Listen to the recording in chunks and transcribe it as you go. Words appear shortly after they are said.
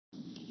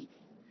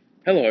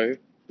Hello,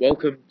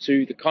 welcome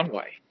to the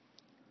Conway.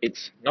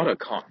 It's not a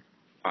con,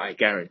 I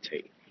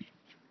guarantee.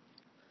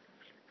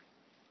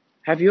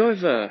 Have you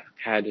ever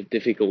had a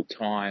difficult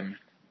time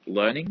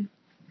learning?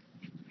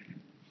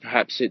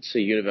 Perhaps it's a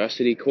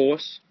university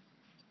course,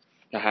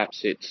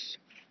 perhaps it's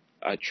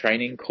a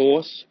training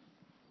course,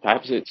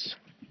 perhaps it's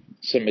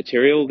some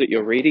material that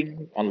you're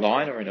reading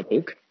online or in a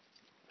book,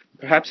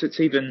 perhaps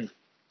it's even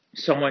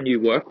someone you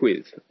work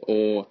with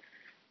or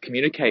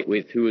communicate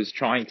with who is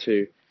trying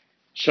to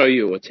show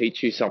you or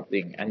teach you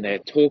something and they're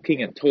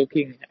talking and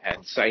talking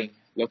and saying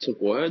lots of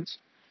words.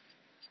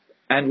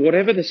 And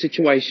whatever the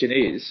situation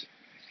is,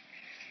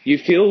 you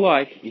feel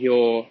like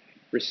you're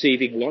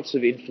receiving lots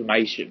of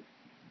information,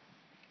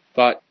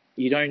 but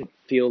you don't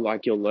feel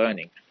like you're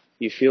learning.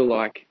 You feel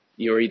like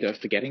you're either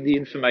forgetting the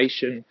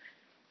information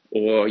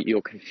or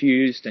you're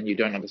confused and you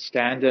don't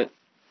understand it,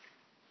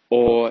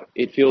 or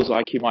it feels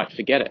like you might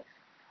forget it.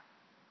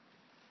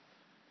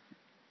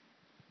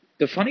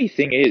 The funny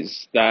thing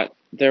is that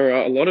there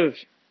are a lot of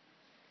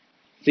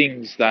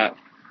things that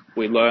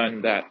we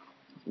learn that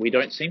we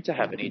don't seem to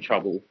have any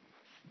trouble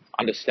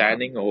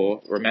understanding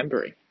or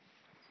remembering.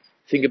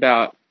 Think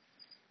about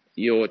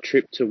your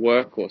trip to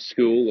work or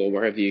school or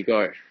wherever you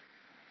go,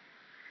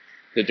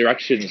 the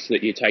directions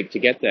that you take to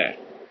get there.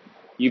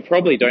 You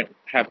probably don't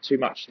have too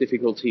much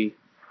difficulty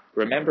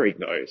remembering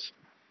those.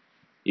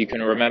 You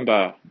can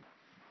remember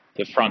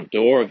the front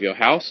door of your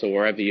house or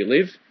wherever you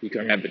live. You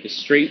can remember the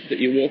street that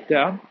you walk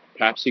down.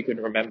 Perhaps you can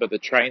remember the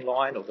train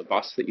line or the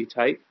bus that you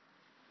take.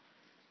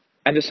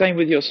 And the same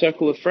with your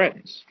circle of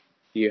friends.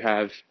 You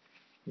have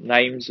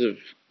names of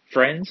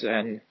friends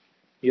and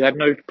you have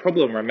no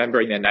problem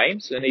remembering their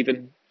names and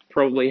even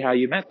probably how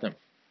you met them.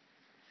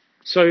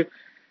 So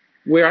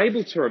we're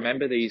able to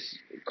remember these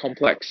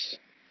complex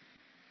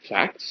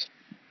facts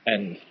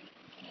and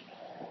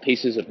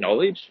pieces of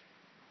knowledge,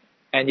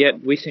 and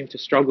yet we seem to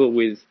struggle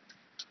with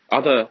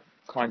other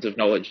kinds of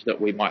knowledge that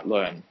we might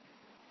learn.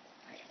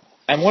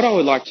 And what I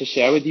would like to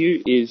share with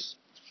you is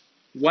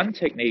one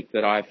technique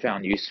that I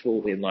found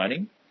useful in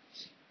learning,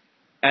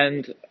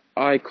 and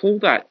I call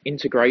that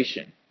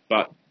integration,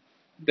 but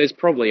there's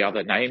probably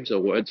other names or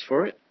words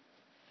for it.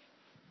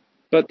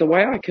 But the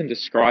way I can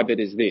describe it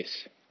is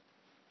this.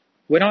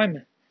 When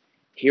I'm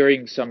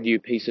hearing some new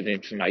piece of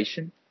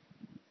information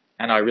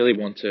and I really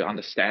want to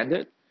understand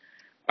it,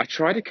 I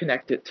try to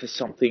connect it to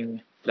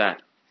something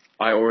that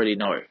I already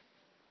know.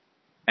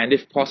 And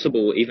if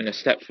possible, even a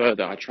step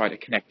further, I try to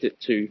connect it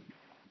to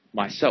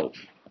myself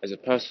as a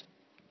person.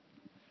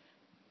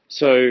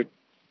 So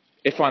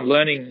if I'm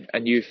learning a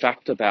new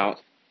fact about,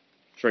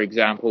 for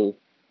example,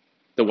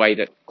 the way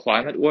that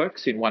climate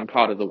works in one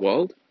part of the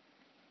world,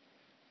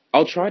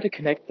 I'll try to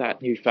connect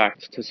that new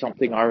fact to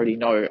something I already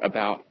know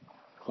about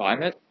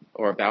climate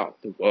or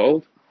about the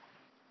world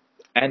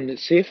and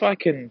see if I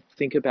can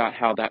think about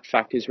how that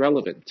fact is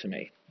relevant to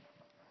me.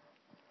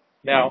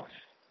 Now,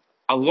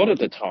 a lot of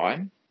the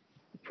time,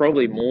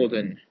 probably more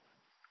than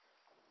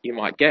you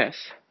might guess,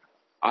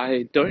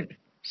 I don't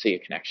see a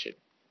connection.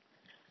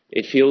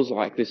 It feels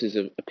like this is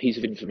a piece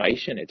of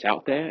information, it's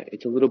out there,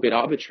 it's a little bit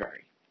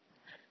arbitrary.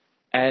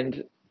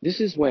 And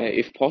this is where,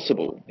 if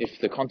possible,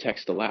 if the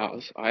context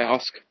allows, I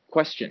ask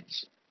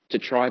questions to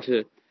try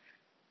to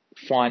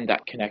find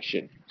that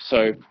connection.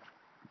 So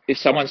if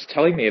someone's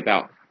telling me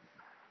about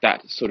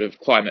that sort of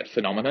climate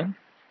phenomenon,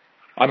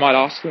 I might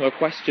ask them a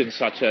question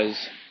such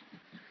as,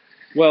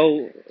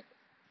 well,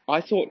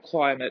 I thought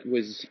climate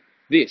was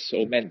this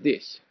or meant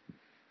this.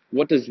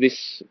 What does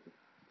this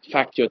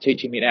fact you're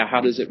teaching me now, how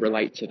does it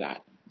relate to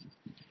that?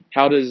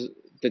 How does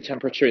the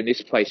temperature in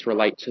this place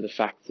relate to the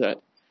fact that,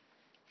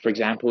 for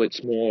example,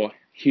 it's more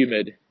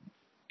humid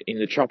in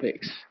the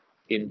tropics,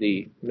 in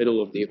the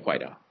middle of the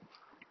equator?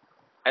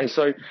 And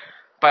so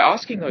by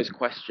asking those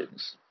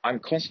questions, I'm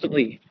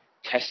constantly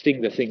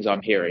testing the things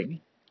I'm hearing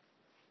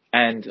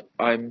and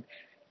I'm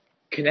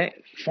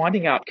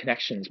finding out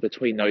connections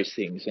between those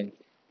things and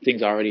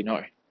things I already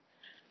know.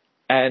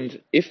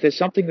 And if there's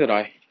something that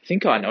I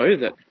think I know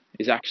that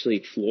is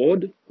actually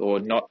flawed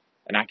or not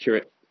an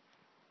accurate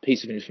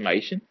piece of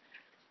information,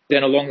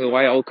 then along the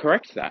way I'll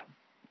correct that.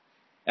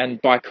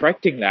 And by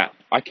correcting that,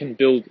 I can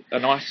build a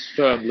nice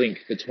firm link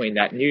between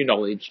that new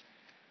knowledge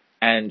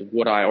and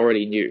what I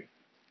already knew.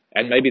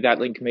 And maybe that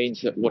link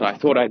means that what I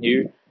thought I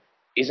knew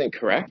isn't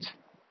correct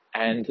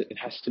and it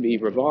has to be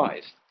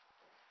revised.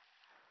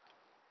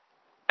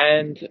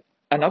 And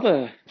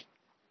another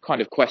kind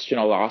of question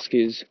I'll ask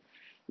is,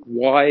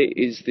 why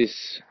is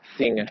this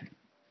thing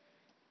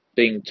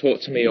being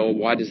taught to me, or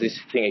why does this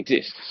thing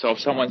exist? So if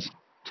someone's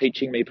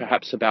teaching me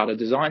perhaps about a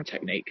design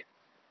technique,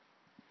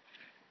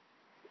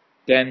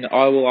 then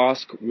I will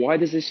ask, why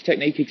does this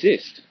technique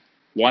exist?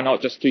 Why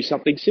not just do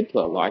something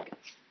simpler like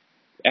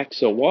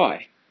X or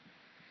Y?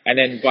 And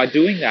then by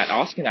doing that,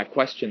 asking that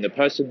question, the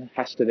person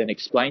has to then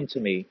explain to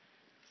me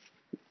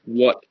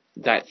what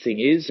that thing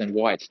is and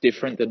why it's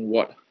different than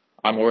what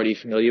I'm already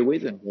familiar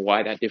with and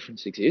why that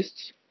difference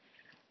exists.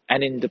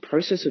 And in the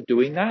process of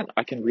doing that,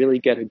 I can really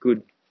get a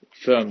good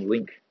firm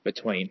link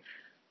between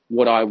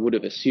what I would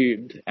have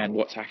assumed and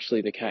what's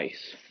actually the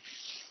case.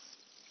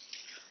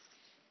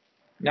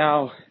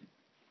 Now,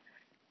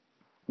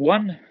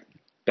 one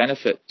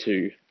benefit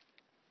to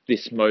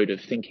this mode of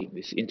thinking,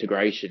 this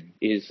integration,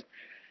 is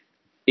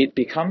it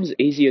becomes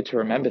easier to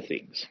remember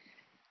things.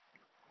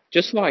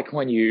 Just like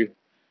when you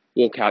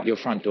walk out your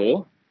front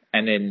door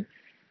and then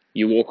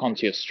you walk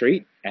onto your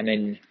street and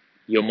then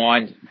your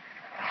mind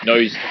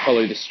knows to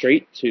follow the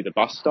street to the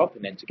bus stop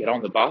and then to get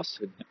on the bus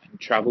and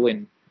travel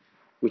in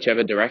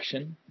whichever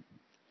direction.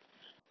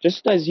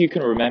 Just as you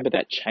can remember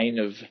that chain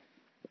of,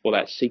 or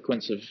that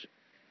sequence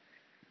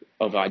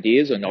of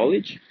ideas or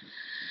knowledge,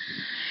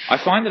 I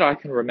find that I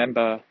can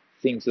remember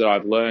things that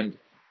I've learned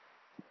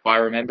by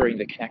remembering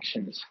the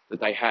connections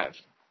that they have.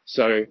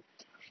 So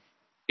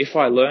if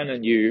I learn a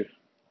new,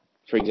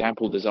 for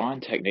example, design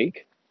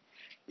technique,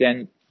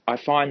 then I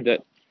find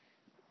that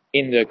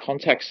in the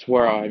context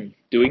where I'm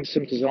doing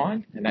some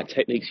design and that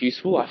technique's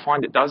useful, I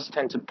find it does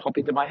tend to pop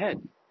into my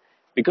head.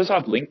 Because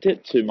I've linked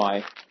it to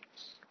my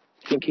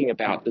thinking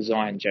about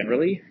design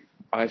generally,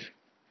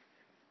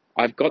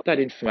 I've got that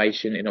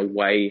information in a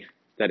way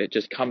that it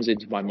just comes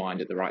into my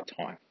mind at the right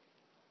time.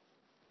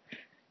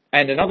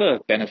 And another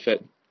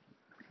benefit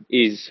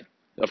is,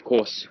 of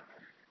course,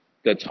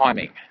 the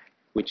timing,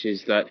 which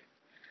is that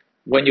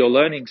when you're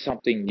learning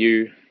something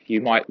new,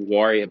 you might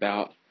worry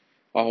about,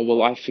 oh,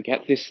 will I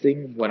forget this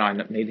thing when I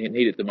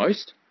need it the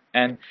most?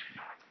 And,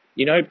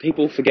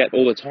 people forget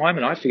all the time,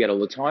 and I forget all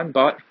the time,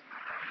 but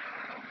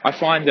I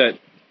find that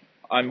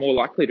I'm more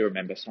likely to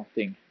remember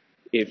something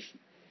if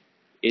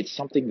it's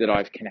something that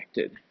I've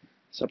connected,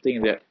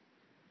 something that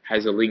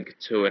has a link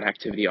to an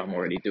activity I'm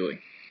already doing.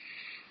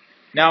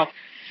 Now,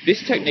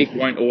 this technique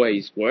won't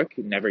always work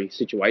in every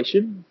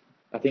situation.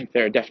 I think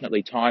there are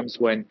definitely times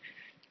when,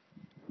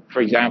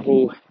 for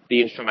example,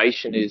 the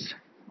information is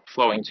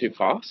flowing too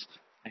fast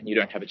and you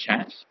don't have a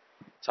chance.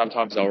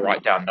 Sometimes I'll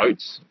write down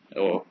notes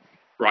or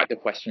write the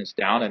questions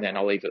down and then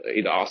I'll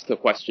either ask the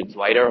questions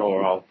later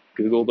or I'll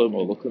Google them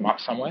or look them up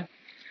somewhere.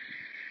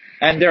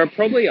 And there are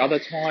probably other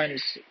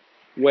times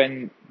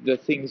when the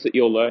things that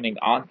you're learning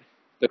aren't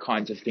the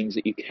kinds of things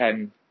that you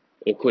can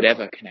or could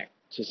ever connect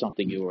to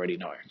something you already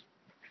know.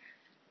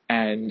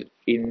 And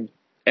in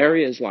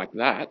areas like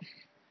that,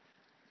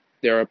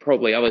 there are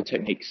probably other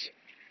techniques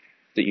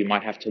that you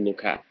might have to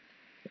look at.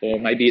 Or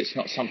maybe it's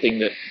not something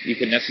that you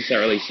can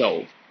necessarily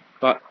solve.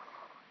 But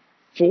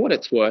for what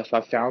it's worth,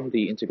 I found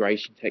the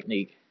integration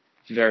technique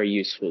very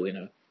useful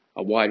in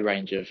a wide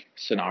range of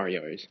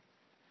scenarios.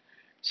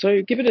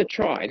 So give it a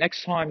try.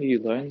 Next time you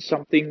learn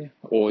something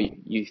or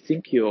you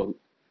think you're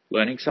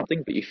learning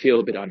something but you feel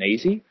a bit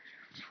uneasy,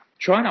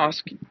 try and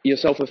ask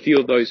yourself a few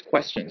of those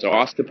questions, or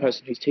ask the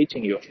person who's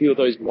teaching you a few of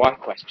those why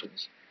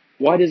questions.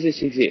 Why does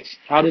this exist?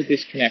 How does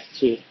this connect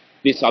to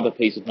this other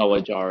piece of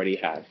knowledge I already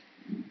have?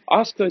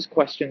 Ask those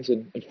questions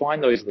and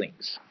find those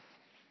links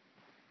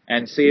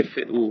and see if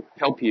it will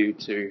help you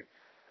to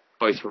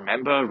both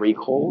remember,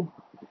 recall,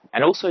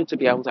 and also to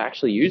be able to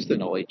actually use the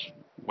knowledge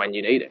when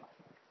you need it.